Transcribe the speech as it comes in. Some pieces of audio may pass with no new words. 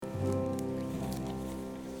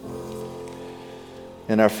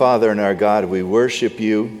And our Father and our God, we worship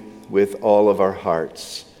you with all of our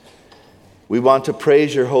hearts. We want to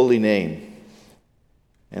praise your holy name.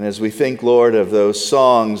 And as we think, Lord, of those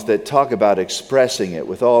songs that talk about expressing it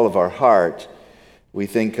with all of our heart, we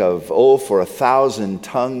think of, oh, for 1,000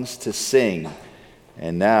 tongues to sing.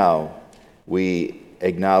 And now we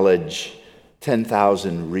acknowledge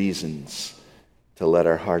 10,000 reasons to let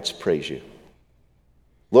our hearts praise you.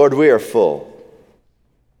 Lord, we are full.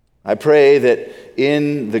 I pray that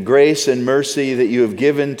in the grace and mercy that you have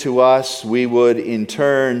given to us, we would in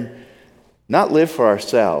turn not live for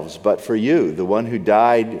ourselves, but for you, the one who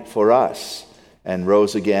died for us and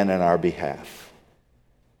rose again on our behalf.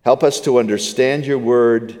 Help us to understand your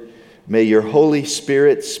word. May your Holy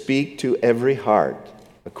Spirit speak to every heart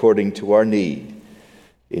according to our need.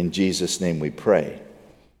 In Jesus' name we pray.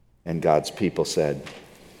 And God's people said,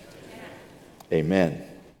 Amen.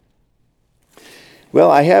 Well,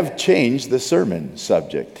 I have changed the sermon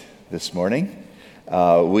subject this morning.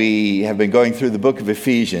 We have been going through the book of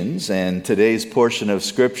Ephesians, and today's portion of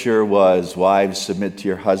Scripture was, Wives, submit to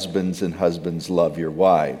your husbands, and husbands, love your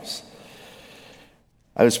wives.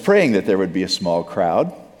 I was praying that there would be a small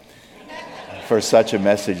crowd for such a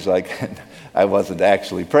message like that. I wasn't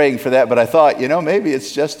actually praying for that, but I thought, maybe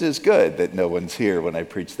it's just as good that no one's here when I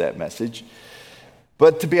preach that message.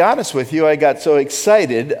 But to be honest with you, I got so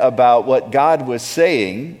excited about what God was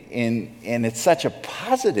saying, and it's such a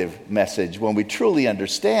positive message when we truly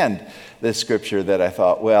understand this scripture that I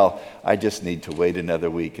thought, well, I just need to wait another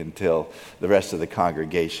week until the rest of the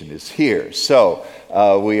congregation is here. So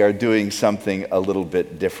we are doing something a little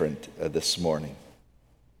bit different this morning.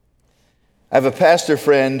 I have a pastor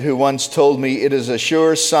friend who once told me it is a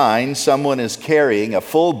sure sign someone is carrying a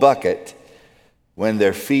full bucket when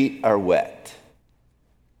their feet are wet.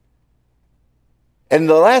 And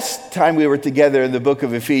the last time we were together in the book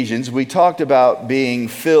of Ephesians, we talked about being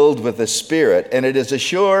filled with the Spirit. And it is a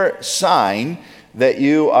sure sign that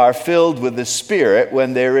you are filled with the Spirit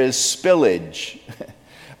when there is spillage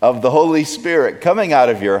of the Holy Spirit coming out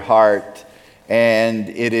of your heart, and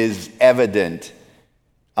it is evident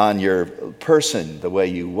on your person, the way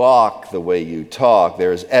you walk, the way you talk.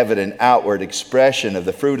 There is evident outward expression of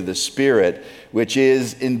the fruit of the Spirit, which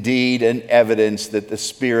is indeed an evidence that the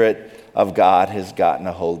Spirit of God has gotten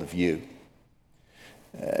a hold of you.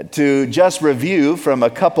 To just review from a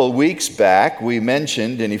couple weeks back, we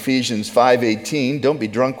mentioned in Ephesians 5:18, don't be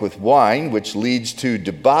drunk with wine, which leads to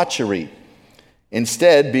debauchery.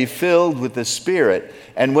 Instead, be filled with the Spirit.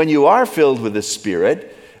 And when you are filled with the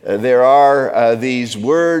Spirit, there are these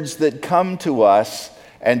words that come to us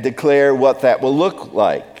and declare what that will look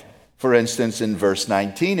like. For instance, in verse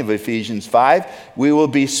 19 of Ephesians 5, we will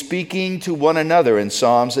be speaking to one another in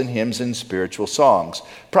psalms and hymns and spiritual songs.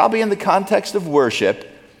 Probably in the context of worship,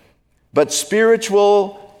 but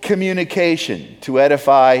spiritual communication to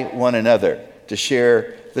edify one another, to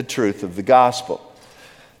share the truth of the gospel.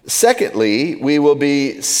 Secondly, we will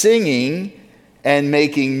be singing and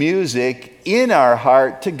making music in our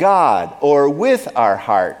heart to God, or with our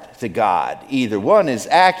heart to God. Either one is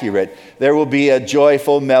accurate. There will be a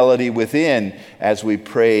joyful melody within as we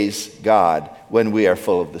praise God when we are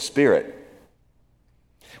full of the Spirit.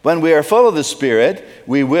 When we are full of the Spirit,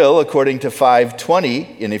 we will, according to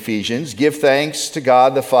 5:20 in Ephesians, give thanks to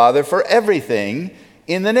God the Father for everything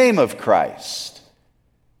in the name of Christ.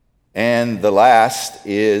 And the last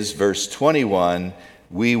is verse 21,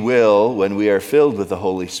 we will, when we are filled with the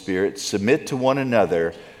Holy Spirit, submit to one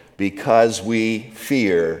another because we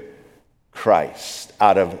fear Christ.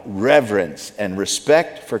 Out of reverence and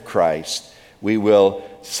respect for Christ, we will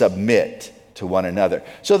submit to one another.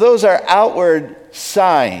 So those are outward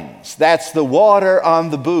signs. That's the water on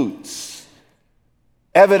the boots.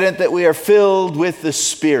 Evident that we are filled with the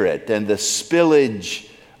Spirit, and the spillage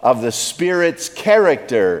of the Spirit's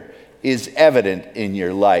character is evident in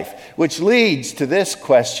your life. Which leads to this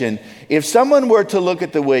question: if someone were to look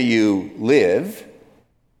at the way you live,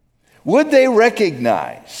 would they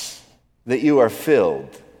recognize that you are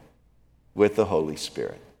filled with the Holy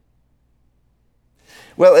Spirit?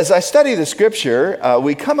 Well, as I study the scripture,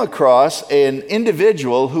 we come across an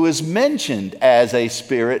individual who is mentioned as a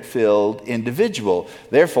Spirit-filled individual.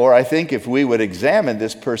 Therefore, I think if we would examine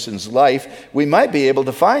this person's life, we might be able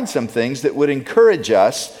to find some things that would encourage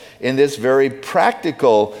us in this very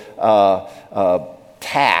practical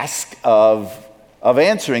task of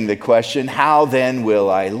answering the question, how then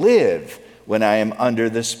will I live when I am under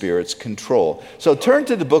the Spirit's control? So turn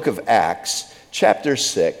to the book of Acts, chapter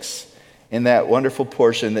 6, in that wonderful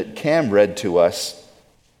portion that Cam read to us.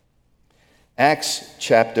 Acts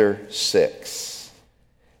chapter 6.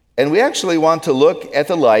 And we actually want to look at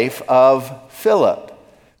the life of Philip.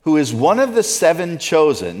 who is one of the 7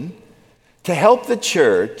 chosen to help the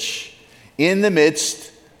church in the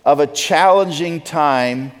midst of a challenging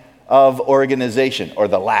time of organization, or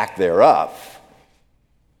the lack thereof.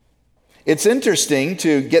 It's interesting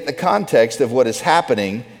to get the context of what is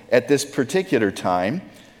happening at this particular time.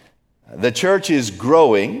 The church is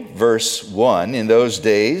growing, verse 1. In those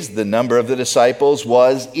days, the number of the disciples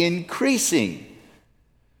was increasing.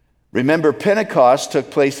 Remember, Pentecost took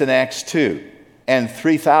place in Acts 2, and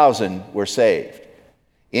 3,000 were saved.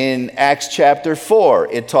 In Acts chapter 4,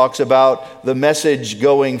 it talks about the message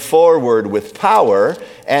going forward with power,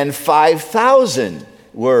 and 5,000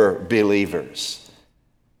 were believers.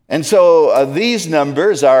 And so these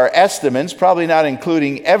numbers are estimates, probably not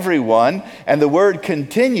including everyone, and the word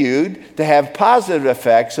continued to have positive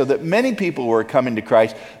effects so that many people were coming to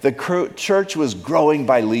Christ. The church was growing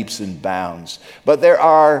by leaps and bounds. But there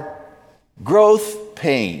are growth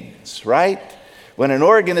pains, right? When an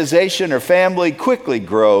organization or family quickly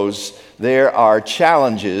grows, there are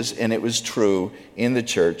challenges, and it was true in the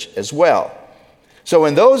church as well. So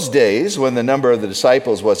in those days, when the number of the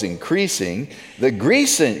disciples was increasing, the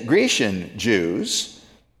Grecian Jews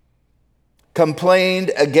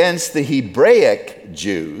complained against the Hebraic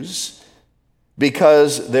Jews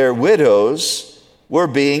because their widows were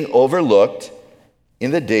being overlooked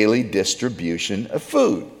in the daily distribution of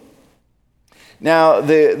food. Now,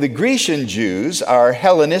 the Grecian Jews are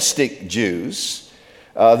Hellenistic Jews.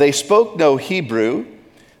 They spoke no Hebrew.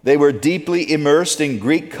 They were deeply immersed in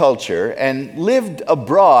Greek culture and lived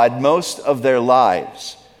abroad most of their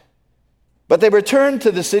lives. But they returned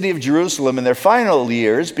to the city of Jerusalem in their final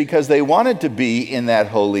years because they wanted to be in that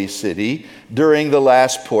holy city during the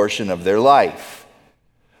last portion of their life.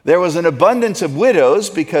 There was an abundance of widows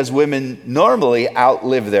because women normally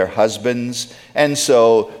outlive their husbands, and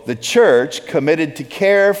so the church, committed to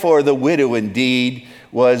care for the widow indeed,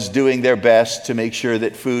 was doing their best to make sure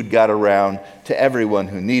that food got around to everyone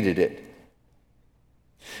who needed it.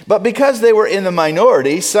 But because they were in the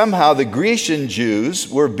minority, somehow the Grecian Jews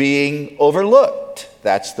were being overlooked.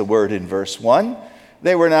 That's the word in verse 1.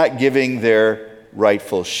 They were not giving their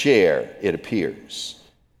rightful share, it appears.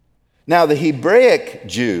 Now, the Hebraic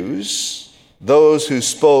Jews, those who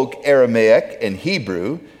spoke Aramaic and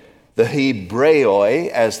Hebrew, the Hebraoi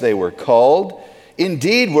as they were called,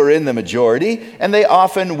 indeed were in the majority, and they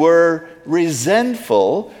often were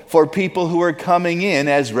resentful for people who were coming in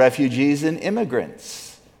as refugees and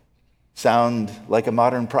immigrants. Sound like a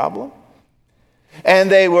modern problem?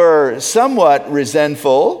 And they were somewhat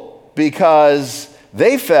resentful because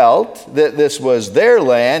they felt that this was their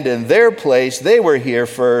land and their place. They were here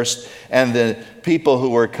first, and the people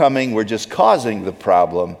who were coming were just causing the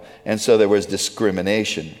problem, and so there was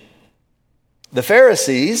discrimination. The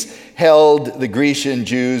Pharisees held the Grecian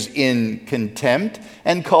Jews in contempt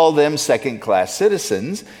and called them second-class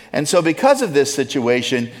citizens, and so because of this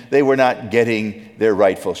situation, they were not getting their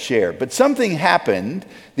rightful share. But something happened.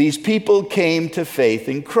 These people came to faith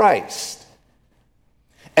in Christ.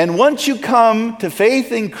 And once you come to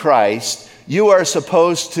faith in Christ, you are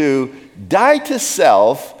supposed to die to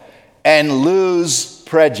self and lose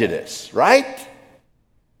prejudice, right?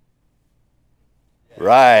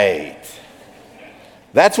 Right.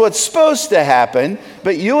 That's what's supposed to happen,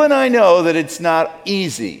 but you and I know that it's not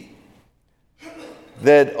easy.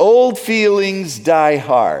 That old feelings die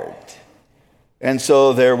hard. And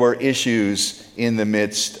so there were issues in the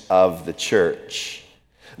midst of the church.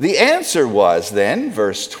 The answer was then,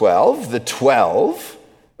 verse 12, the 12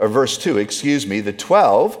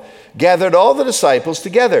 gathered all the disciples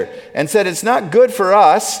together and said, it's not good for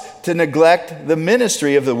us to neglect the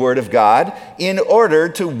ministry of the word of God in order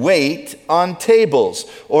to wait on tables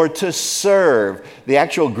or to serve. The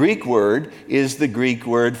actual Greek word is the Greek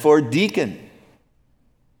word for deacon.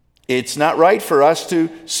 It's not right for us to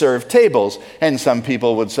serve tables. And some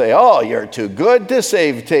people would say, oh, you're too good to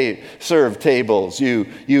serve tables.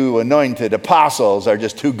 You anointed apostles are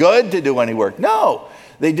just too good to do any work. No,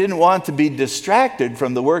 they didn't want to be distracted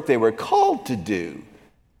from the work they were called to do.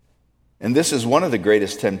 And this is one of the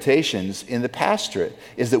greatest temptations in the pastorate,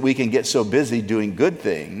 is that we can get so busy doing good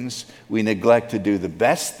things, we neglect to do the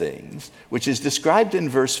best things, which is described in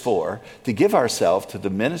verse 4, to give ourselves to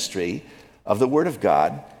the ministry of the word of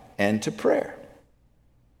God and to prayer.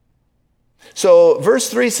 So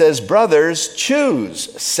verse 3 says, brothers,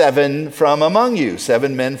 choose 7 men from among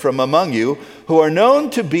you, who are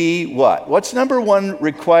known to be what? What's number one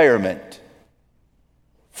requirement?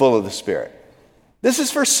 Full of the Spirit. This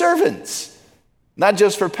is for servants, not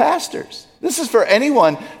just for pastors. This is for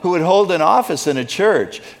anyone who would hold an office in a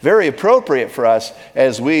church. Very appropriate for us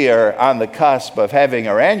as we are on the cusp of having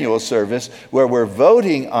our annual service where we're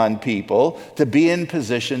voting on people to be in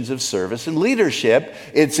positions of service and leadership.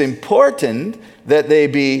 It's important that they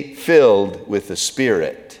be filled with the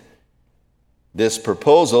Spirit. This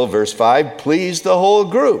proposal, verse 5, pleased the whole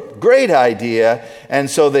group. Great idea. And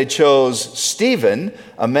so they chose Stephen,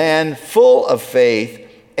 a man full of faith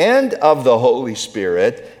and of the Holy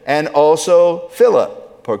Spirit, and also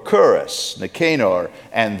Philip, Prochorus, Nicanor,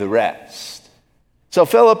 and the rest. So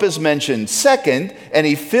Philip is mentioned second, and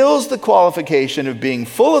he fills the qualification of being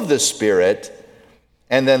full of the Spirit.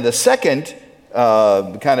 And then the second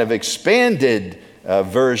kind of expanded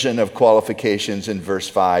version of qualifications in verse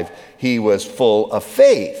 5, he was full of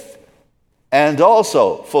faith and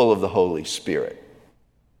also full of the Holy Spirit.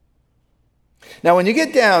 Now, when you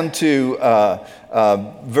get down to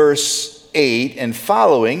verse 8 and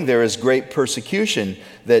following, there is great persecution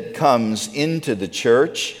that comes into the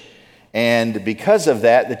church, and because of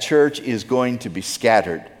that, the church is going to be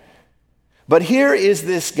scattered. But here is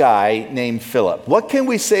this guy named Philip. What can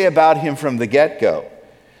we say about him from the get-go?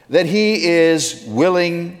 That he is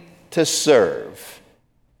willing to serve,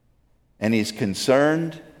 and he's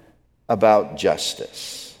concerned about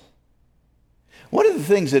justice. One of the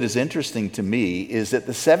things that is interesting to me is that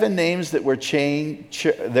the 7 names that were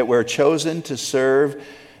chosen to serve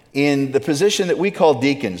in the position that we call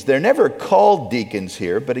deacons, they're never called deacons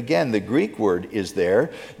here, but again, the Greek word is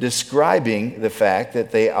there describing the fact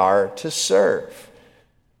that they are to serve.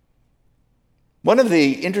 One of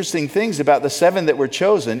the interesting things about the 7 that were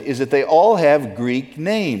chosen is that they all have Greek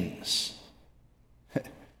names.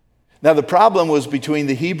 Now, the problem was between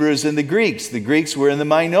the Hebrews and the Greeks. The Greeks were in the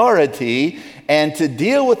minority, and to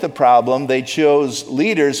deal with the problem, they chose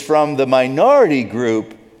leaders from the minority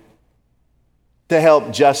group to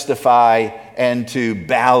help justify and to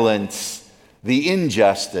balance the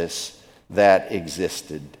injustice that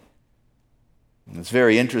existed. It's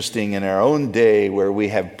very interesting in our own day where we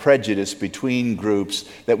have prejudice between groups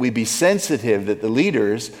that we be sensitive that the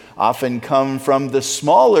leaders often come from the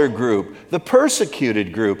smaller group, the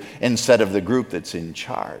persecuted group, instead of the group that's in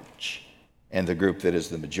charge and the group that is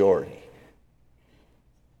the majority.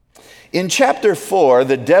 In chapter 4,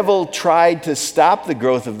 the devil tried to stop the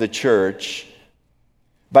growth of the church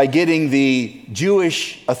by getting the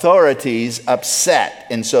Jewish authorities upset.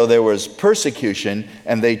 And so there was persecution,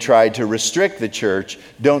 and they tried to restrict the church.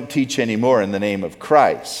 Don't teach anymore in the name of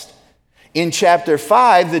Christ. In chapter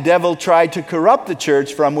 5, the devil tried to corrupt the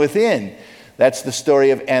church from within. That's the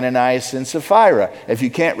story of Ananias and Sapphira. If you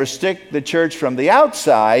can't restrict the church from the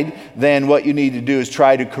outside, then what you need to do is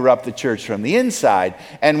try to corrupt the church from the inside.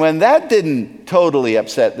 And when that didn't totally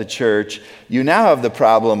upset the church, you now have the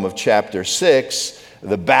problem of chapter 6,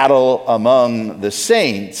 the battle among the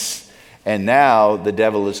saints, and now the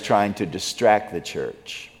devil is trying to distract the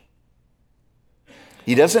church.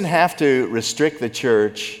 He doesn't have to restrict the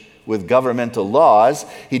church with governmental laws.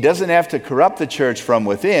 He doesn't have to corrupt the church from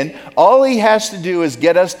within. All he has to do is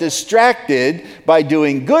get us distracted by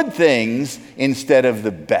doing good things instead of the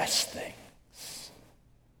best things.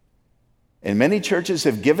 And many churches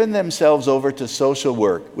have given themselves over to social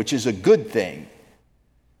work, which is a good thing.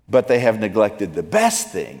 But they have neglected the best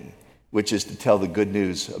thing, which is to tell the good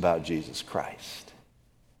news about Jesus Christ.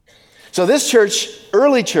 So this church,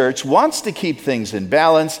 early church, wants to keep things in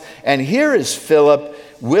balance, and here is Philip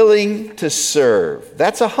willing to serve.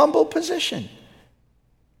 That's a humble position.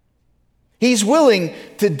 He's willing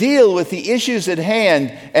to deal with the issues at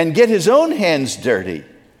hand and get his own hands dirty.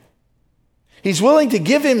 He's willing to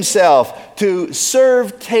give himself to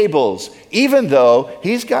serve tables, even though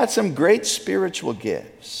he's got some great spiritual gifts.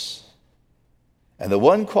 And the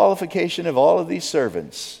one qualification of all of these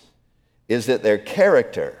servants is that their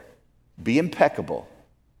character be impeccable.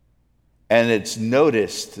 And it's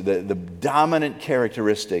noticed that the dominant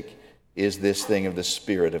characteristic is this thing of the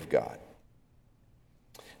Spirit of God.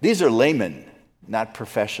 These are laymen, not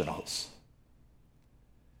professionals.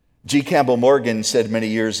 G. Campbell Morgan said many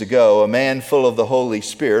years ago, a man full of the Holy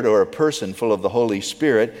Spirit, or a person full of the Holy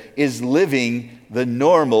Spirit, is living the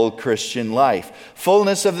normal Christian life.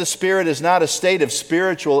 Fullness of the Spirit is not a state of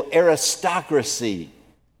spiritual aristocracy.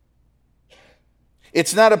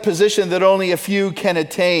 It's not a position that only a few can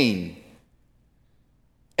attain.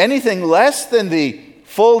 Anything less than the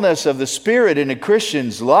fullness of the Spirit in a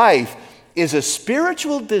Christian's life is a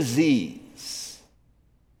spiritual disease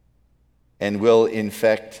and will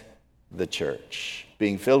infect the church.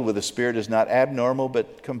 Being filled with the Spirit is not abnormal,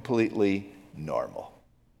 but completely normal.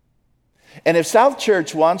 And if South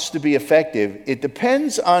Church wants to be effective, it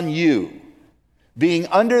depends on you being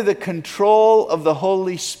under the control of the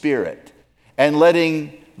Holy Spirit and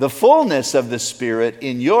letting the fullness of the Spirit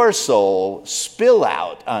in your soul spill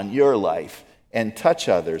out on your life and touch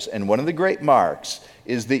others. And one of the great marks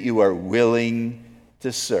is that you are willing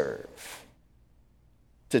to serve,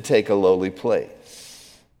 to take a lowly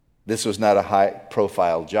place. This was not a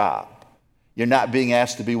high-profile job. You're not being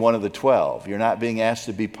asked to be one of the 12. You're not being asked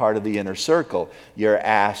to be part of the inner circle. You're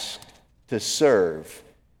asked to serve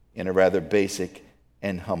in a rather basic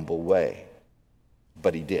and humble way.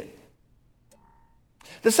 But he did.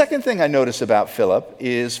 The second thing I notice about Philip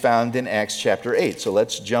is found in Acts chapter 8. So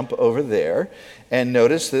let's jump over there and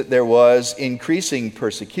notice that there was increasing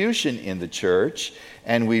persecution in the church.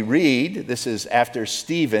 And we read, this is after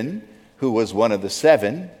Stephen, who was one of the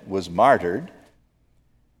 7, was martyred.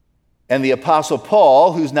 And the Apostle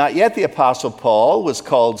Paul, who's not yet the Apostle Paul, was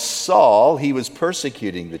called Saul. He was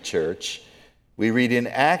persecuting the church. We read in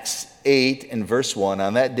Acts 8 and verse 1,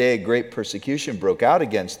 on that day a great persecution broke out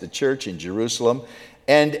against the church in Jerusalem,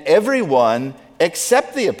 and everyone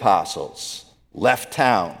except the apostles left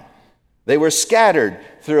town. They were scattered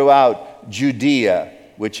throughout Judea,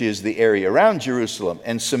 which is the area around Jerusalem,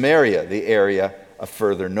 and Samaria, the area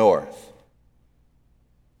further north.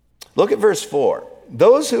 Look at verse 4.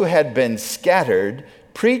 Those who had been scattered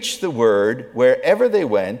preached the word wherever they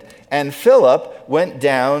went, and Philip went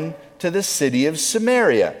down to the city of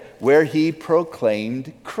Samaria, where he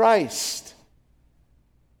proclaimed Christ.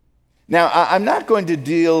 Now, I'm not going to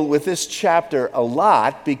deal with this chapter a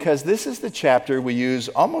lot because this is the chapter we use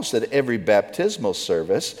almost at every baptismal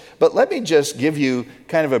service. But let me just give you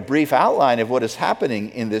kind of a brief outline of what is happening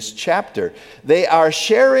in this chapter. They are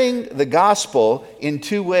sharing the gospel in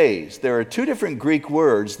two ways. There are two different Greek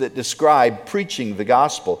words that describe preaching the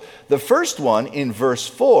gospel. The first one, in verse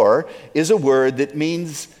 4, is a word that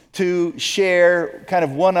means to share kind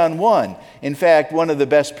of one-on-one. In fact, one of the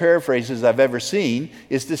best paraphrases I've ever seen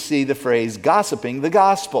is to see the phrase gossiping the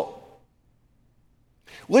gospel.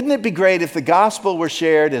 Wouldn't it be great if the gospel were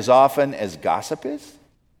shared as often as gossip is?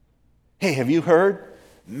 Hey, have you heard?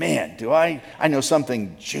 Man, I know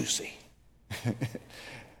something juicy.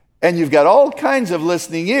 And you've got all kinds of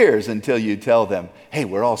listening ears until you tell them, hey,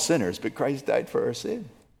 we're all sinners, but Christ died for our sin.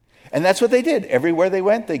 And that's what they did. Everywhere they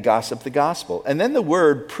went, they gossiped the gospel. And then the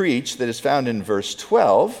word preach that is found in verse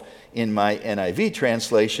 12 in my NIV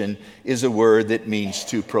translation is a word that means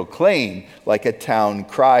to proclaim, like a town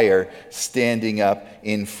crier standing up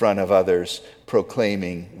in front of others,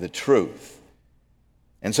 proclaiming the truth.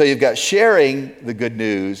 And so you've got sharing the good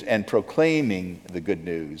news and proclaiming the good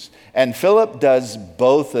news. And Philip does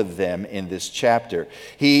both of them in this chapter.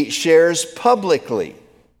 He shares publicly.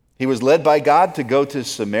 He was led by God to go to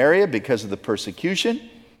Samaria because of the persecution,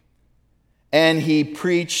 and he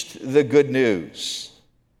preached the good news.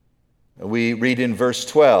 We read in verse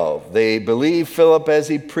 12, they believed Philip as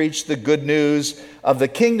he preached the good news of the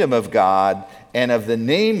kingdom of God and of the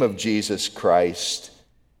name of Jesus Christ,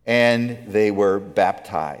 and they were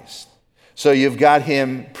baptized. So you've got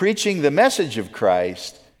him preaching the message of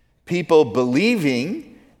Christ, people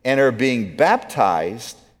believing and are being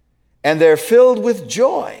baptized, and they're filled with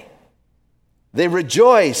joy. They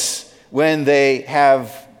rejoice when they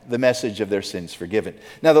have the message of their sins forgiven.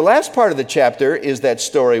 Now, the last part of the chapter is that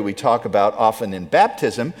story we talk about often in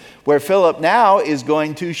baptism, where Philip now is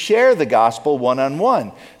going to share the gospel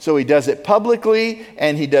one-on-one. So he does it publicly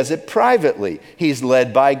and he does it privately. He's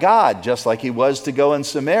led by God, just like he was to go in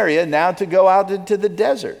Samaria, now to go out into the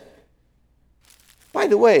desert. By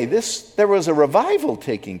the way, there was a revival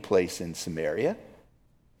taking place in Samaria,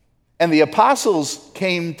 and the apostles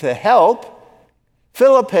came to help.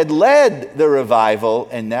 Philip had led the revival,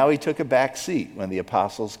 and now he took a back seat when the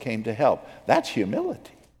apostles came to help. That's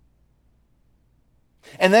humility.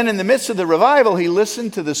 And then in the midst of the revival, he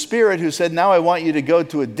listened to the Spirit who said, now I want you to go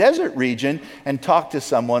to a desert region and talk to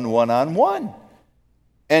someone one-on-one.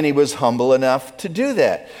 And he was humble enough to do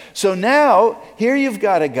that. So now, here you've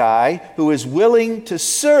got a guy who is willing to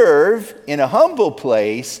serve in a humble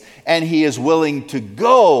place, and he is willing to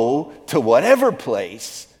go to whatever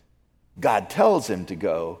place God tells him to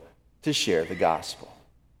go to share the gospel.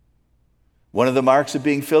 One of the marks of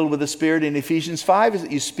being filled with the Spirit in Ephesians 5 is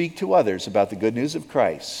that you speak to others about the good news of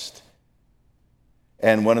Christ.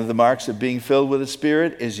 And one of the marks of being filled with the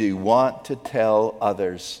Spirit is you want to tell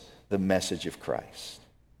others the message of Christ.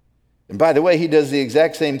 And by the way, he does the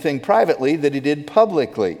exact same thing privately that he did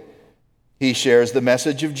publicly. He shares the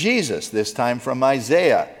message of Jesus, this time from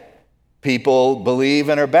Isaiah. People believe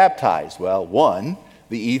and are baptized. Well, one,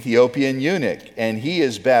 the Ethiopian eunuch, and he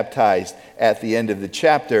is baptized at the end of the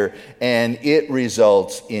chapter, and it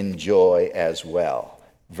results in joy as well.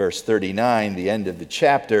 Verse 39, the end of the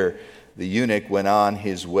chapter, the eunuch went on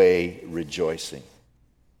his way rejoicing.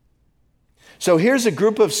 So here's a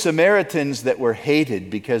group of Samaritans that were hated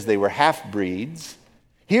because they were half-breeds.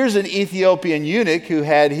 Here's an Ethiopian eunuch who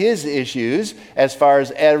had his issues as far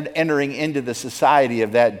as entering into the society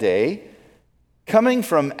of that day, coming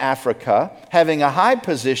from Africa, having a high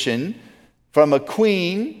position from a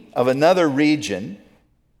queen of another region,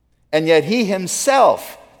 and yet he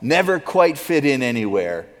himself never quite fit in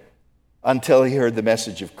anywhere until he heard the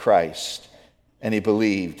message of Christ and he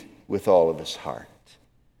believed with all of his heart.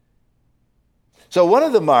 So one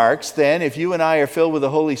of the marks then, if you and I are filled with the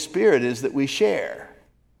Holy Spirit, is that we share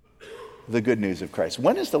the good news of Christ.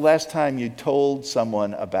 When is the last time you told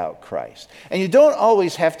someone about Christ? And you don't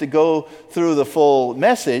always have to go through the full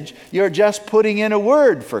message. You're just putting in a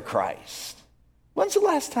word for Christ. When's the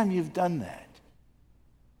last time you've done that?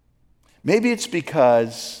 Maybe it's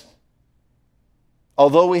because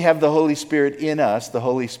although we have the Holy Spirit in us, the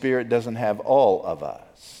Holy Spirit doesn't have all of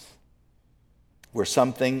us. We're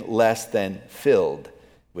something less than filled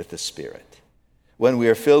with the Spirit. When we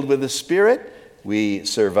are filled with the Spirit, we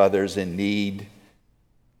serve others in need.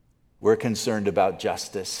 We're concerned about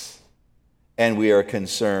justice. And we are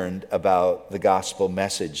concerned about the gospel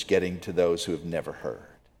message getting to those who have never heard.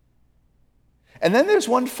 And then there's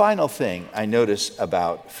one final thing I notice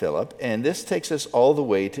about Philip, and this takes us all the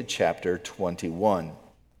way to chapter 21,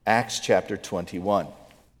 Acts chapter 21.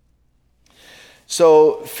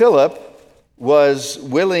 So Philip was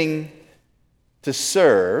willing to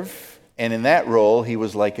serve, and in that role he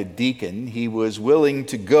was like a deacon. He was willing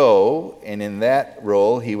to go, and in that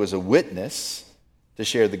role he was a witness to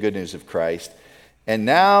share the good news of Christ. And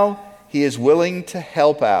now he is willing to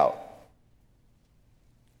help out.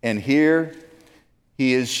 And here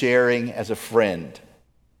he is sharing as a friend.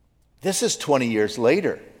 This is 20 years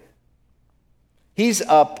later. He's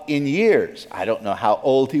up in years. I don't know how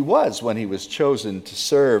old he was when he was chosen to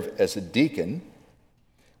serve as a deacon.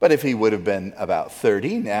 But if he would have been about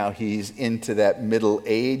 30, now he's into that middle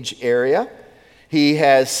age area. He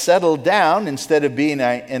has settled down instead of being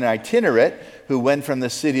an itinerant who went from the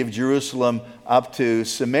city of Jerusalem up to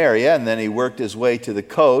Samaria, and then he worked his way to the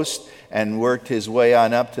coast and worked his way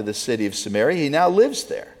on up to the city of Samaria. He now lives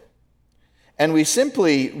there. And we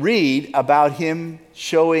simply read about him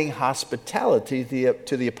showing hospitality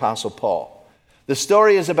to the Apostle Paul. The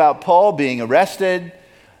story is about Paul being arrested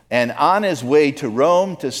and on his way to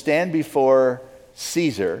Rome to stand before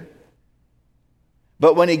Caesar.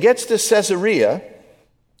 But when he gets to Caesarea,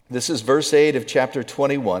 this is verse 8 of chapter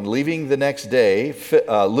 21, leaving the next day,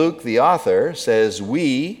 Luke, the author, says,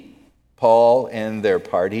 we, Paul and their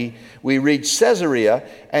party, we reached Caesarea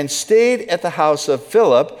and stayed at the house of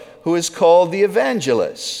Philip, who is called the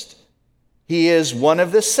evangelist. He is one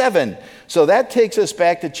of the 7. So that takes us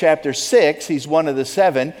back to chapter 6. He's one of the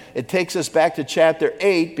 7. It takes us back to chapter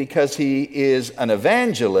 8 because he is an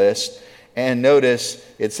evangelist. And notice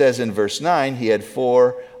it says in verse 9, he had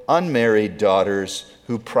 4 unmarried daughters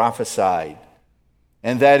who prophesied.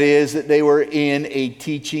 And that is that they were in a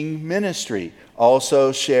teaching ministry,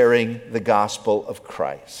 also sharing the gospel of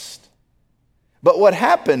Christ. But what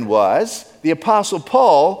happened was the Apostle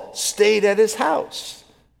Paul stayed at his house.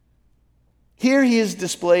 Here he is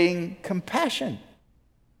displaying compassion.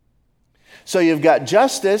 So you've got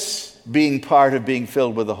justice being part of being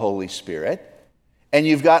filled with the Holy Spirit, and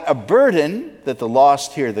you've got a burden that the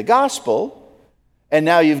lost hear the gospel, and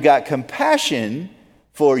now you've got compassion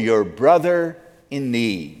for your brother in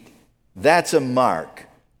need. That's a mark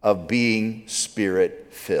of being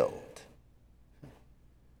Spirit-filled.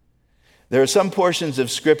 There are some portions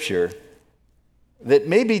of Scripture that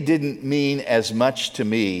maybe didn't mean as much to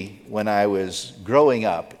me when I was growing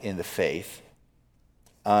up in the faith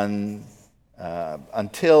until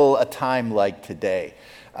a time like today.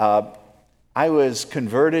 I was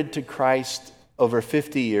converted to Christ over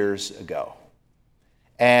 50 years ago.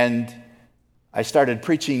 And I started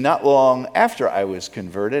preaching not long after I was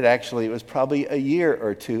converted. Actually, it was probably a year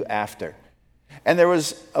or two after. And there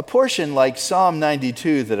was a portion like Psalm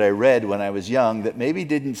 92 that I read when I was young that maybe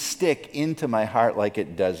didn't stick into my heart like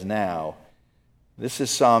it does now. This is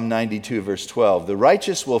Psalm 92, verse 12. The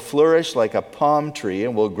righteous will flourish like a palm tree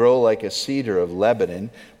and will grow like a cedar of Lebanon.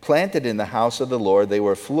 Planted in the house of the Lord, they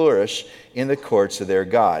will flourish in the courts of their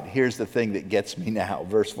God. Here's the thing that gets me now,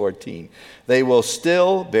 verse 14. They will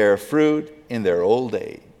still bear fruit in their old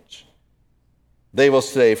age. They will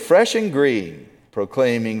stay fresh and green,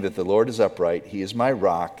 proclaiming that the Lord is upright, he is my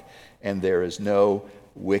rock, and there is no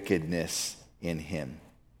wickedness in him.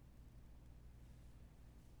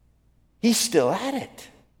 He's still at it.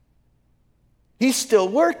 He's still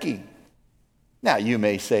working. Now, you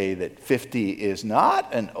may say that 50 is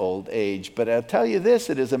not an old age, but I'll tell you this,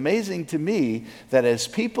 it is amazing to me that as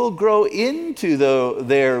people grow into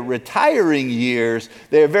their retiring years,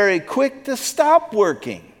 they're very quick to stop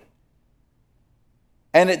working.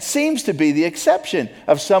 And it seems to be the exception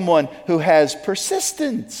of someone who has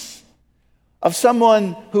persistence, of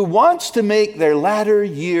someone who wants to make their latter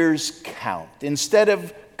years count. Instead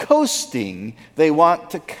of coasting, they want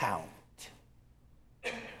to count.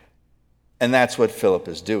 And that's what Philip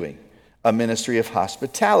is doing. A ministry of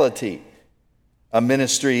hospitality. A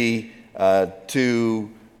ministry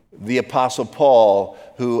to the Apostle Paul,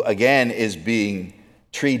 who again is being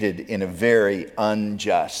treated in a very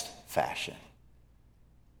unjust fashion.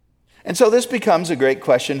 And so this becomes a great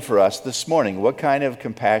question for us this morning. What kind of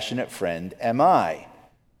compassionate friend am I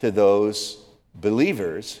to those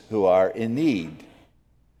believers who are in need?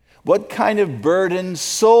 What kind of burdened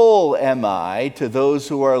soul am I to those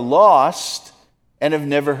who are lost and have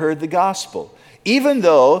never heard the gospel, even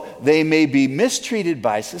though they may be mistreated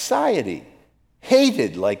by society,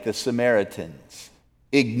 hated like the Samaritans,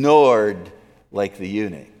 ignored like the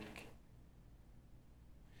eunuch?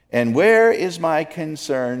 And where is my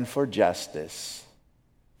concern for justice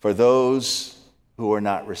for those who are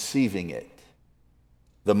not receiving it?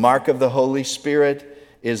 The mark of the Holy Spirit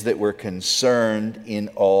is that we're concerned in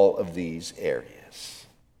all of these areas.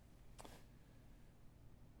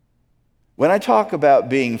 When I talk about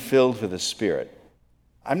being filled with the Spirit,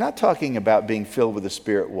 I'm not talking about being filled with the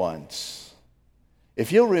Spirit once.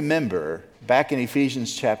 If you'll remember, back in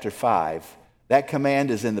Ephesians chapter 5, that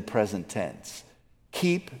command is in the present tense.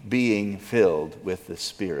 Keep being filled with the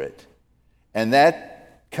Spirit. And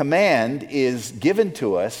that command is given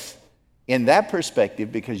to us in that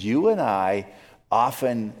perspective because you and I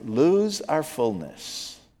often lose our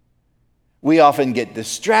fullness. We often get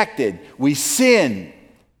distracted. We sin.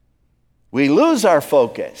 We lose our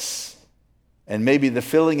focus. And maybe the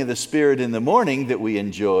filling of the Spirit in the morning that we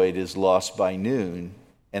enjoyed is lost by noon,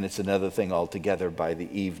 and it's another thing altogether by the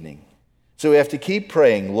evening. So we have to keep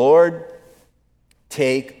praying, Lord,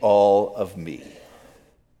 take all of me.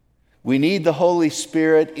 We need the Holy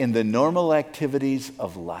Spirit in the normal activities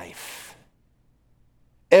of life.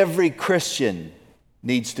 Every Christian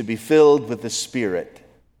needs to be filled with the Spirit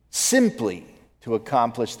simply to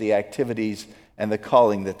accomplish the activities and the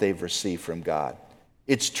calling that they've received from God.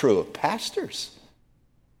 It's true of pastors.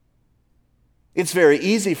 It's very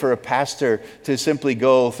easy for a pastor to simply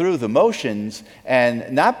go through the motions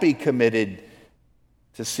and not be committed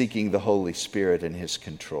to seeking the Holy Spirit and His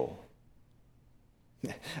control.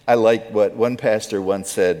 I like what one pastor once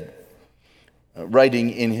said, writing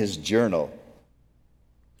in his journal.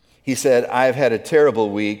 He said, I've had a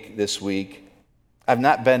terrible week this week. I've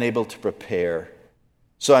not been able to prepare,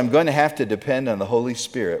 so I'm going to have to depend on the Holy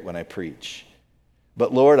Spirit when I preach.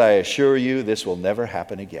 But Lord, I assure you this will never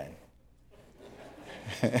happen again.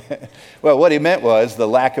 Well, what he meant was the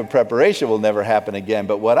lack of preparation will never happen again.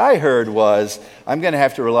 But what I heard was, I'm going to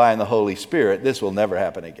have to rely on the Holy Spirit. This will never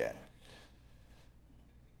happen again.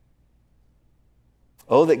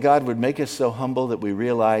 Oh, that God would make us so humble that we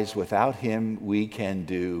realize without Him we can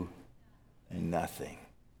do nothing.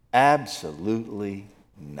 Absolutely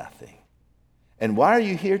nothing. And why are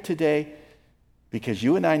you here today? Because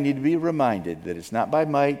you and I need to be reminded that it's not by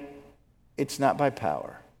might, it's not by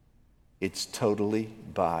power. It's totally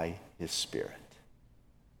by His Spirit.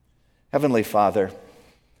 Heavenly Father,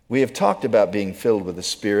 we have talked about being filled with the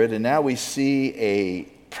Spirit, and now we see a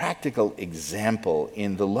practical example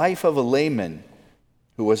in the life of a layman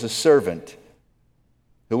who was a servant,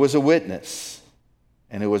 who was a witness,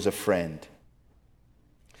 and who was a friend,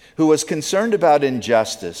 who was concerned about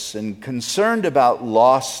injustice and concerned about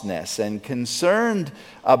lostness and concerned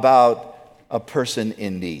about a person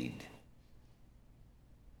in need.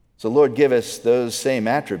 So Lord, give us those same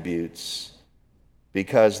attributes,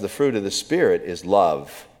 because the fruit of the Spirit is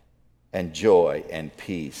love and joy and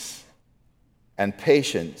peace and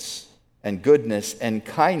patience and goodness and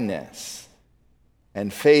kindness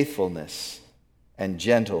and faithfulness and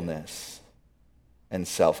gentleness and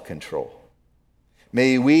self-control.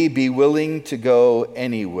 May we be willing to go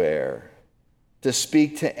anywhere, to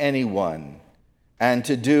speak to anyone, and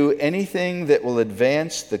to do anything that will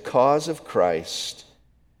advance the cause of Christ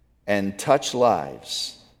and touch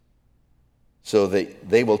lives so that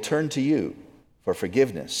they will turn to you for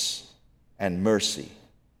forgiveness and mercy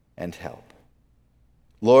and help.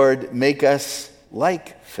 Lord, make us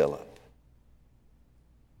like Philip.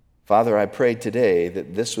 Father, I pray today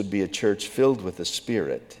that this would be a church filled with the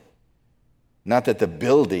Spirit. Not that the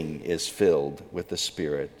building is filled with the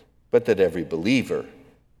Spirit, but that every believer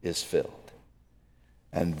is filled.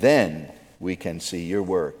 And then we can see your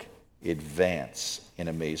work advance in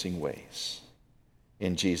amazing ways.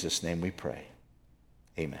 In Jesus' name we pray.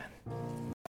 Amen.